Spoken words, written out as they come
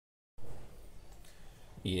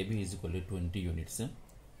AB is equal to 20 units.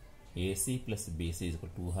 AC plus BC is equal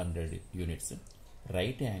to 200 units.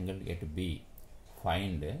 Right angle at B,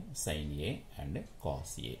 find sin A and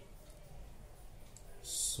cos A.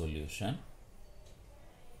 Solution: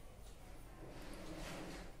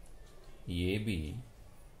 AB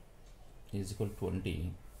is equal to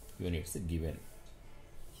 20 units given.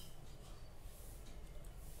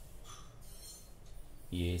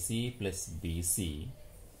 AC plus BC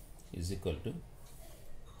is equal to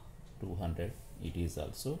 200, it is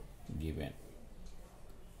also given.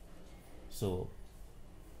 So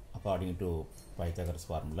according to Pythagoras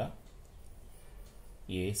formula,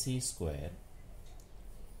 AC square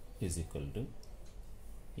is equal to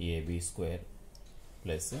AB square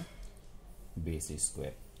plus BC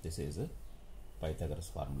square. This is a Pythagoras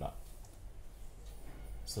formula.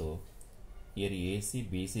 So here AC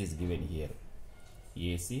BC is given here.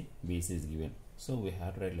 AC BC is given. So we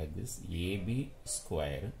have to write like this: AB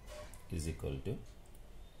square is equal to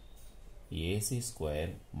AC square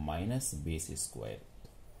minus BC square.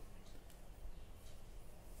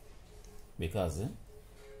 Because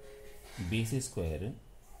BC square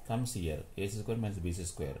comes here, AC square minus BC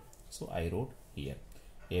square. So I wrote here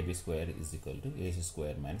AB square is equal to AC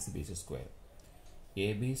square minus BC square.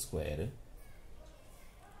 AB square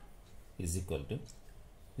is equal to,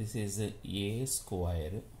 this is A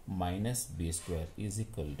square minus B square is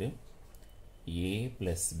equal to A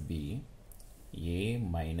plus B, A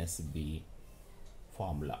minus B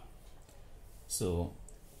formula. So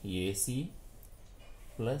AC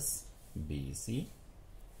plus BC,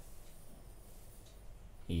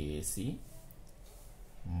 AC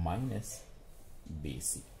minus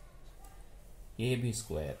BC. AB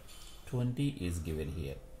square 20 is given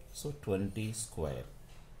here, so 20 square.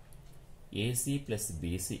 AC plus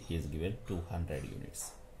BC is given 200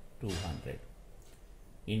 units, 200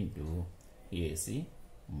 into AC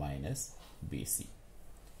minus BC.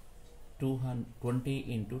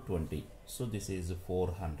 20 into 20, so this is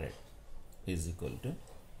 400 is equal to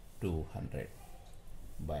 200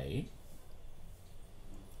 by,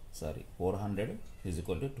 400 is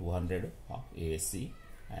equal to 200 of AC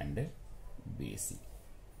and BC.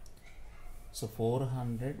 So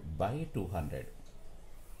 400 by 200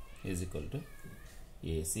 is equal to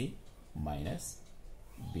AC minus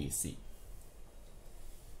BC.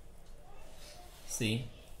 See,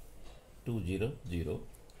 2 0 0,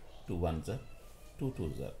 2 1s are 2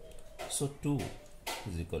 2s are. So 2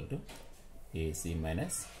 is equal to AC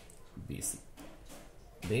minus BC.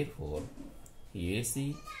 Therefore,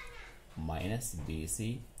 AC minus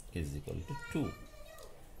BC is equal to 2.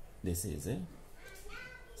 This is a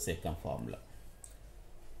second formula.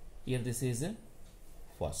 Here this is a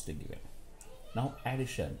first given. Now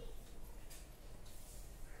addition.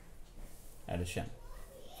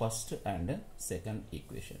 First and second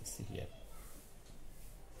equations here.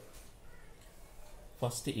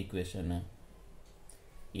 First equation,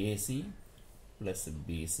 AC plus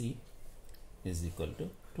BC is equal to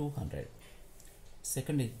 200.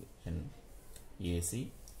 Second equation,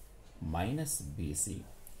 AC minus BC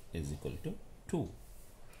is equal to 2.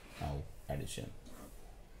 Now addition.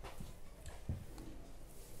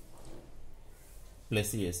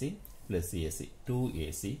 Plus AC,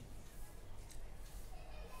 2AC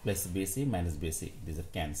plus BC minus BC, these are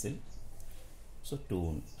cancelled. So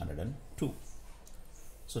 202.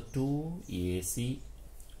 So 2AC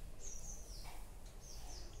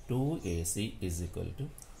is equal to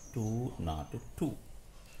 202.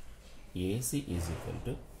 AC is equal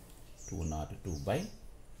to 202 by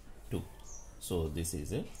 2. So this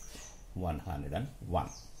is a 101.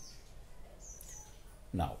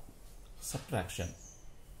 Now subtraction.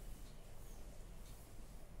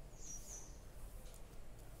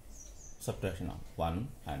 Subtraction of 1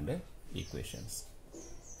 and equations.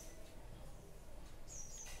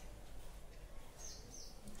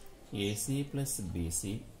 AC plus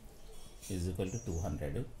BC is equal to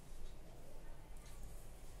 200.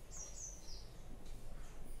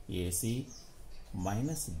 AC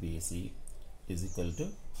minus BC is equal to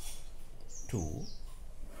 2.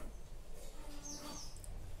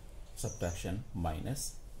 Subtraction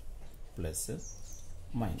minus plus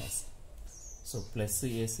minus. So plus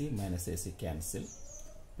AC minus AC cancel.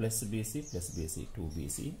 Plus BC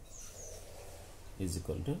 2BC is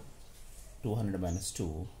equal to 200 minus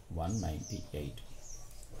 2, 198.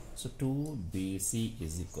 So 2BC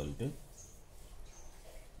is equal to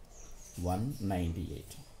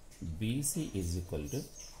 198. BC is equal to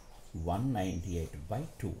 198 by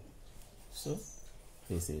 2. So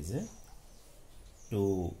this is a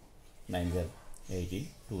 2 9s are 18,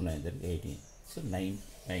 2 9s are 18. So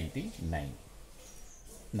 999.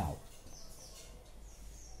 Now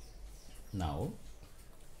Now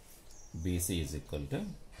BC is equal to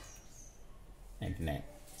 99.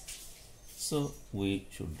 So we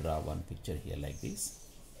should draw one picture here like this.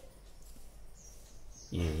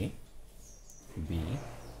 A, B,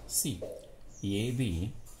 C.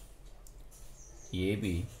 AB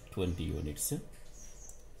 20 units,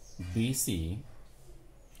 BC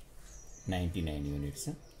 99 units,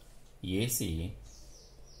 AC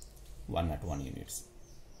 101 units.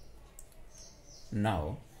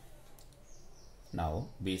 Now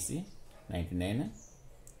BC 99,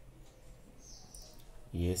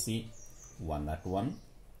 AC 101,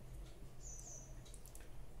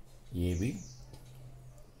 AB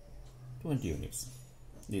 20 units.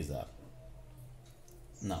 These are.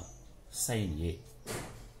 Now sinA.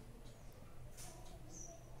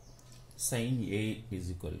 sinA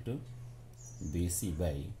is equal to BC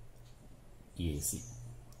by AC.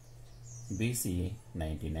 BC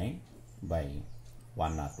 99 by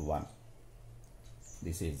 101.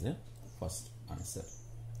 This is the first answer.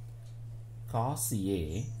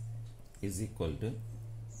 cosA is equal to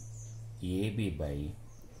AB by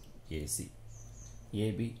AC.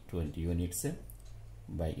 AB 20 units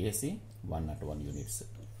by AC 101 units.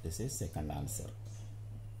 This is second answer.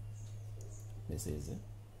 This is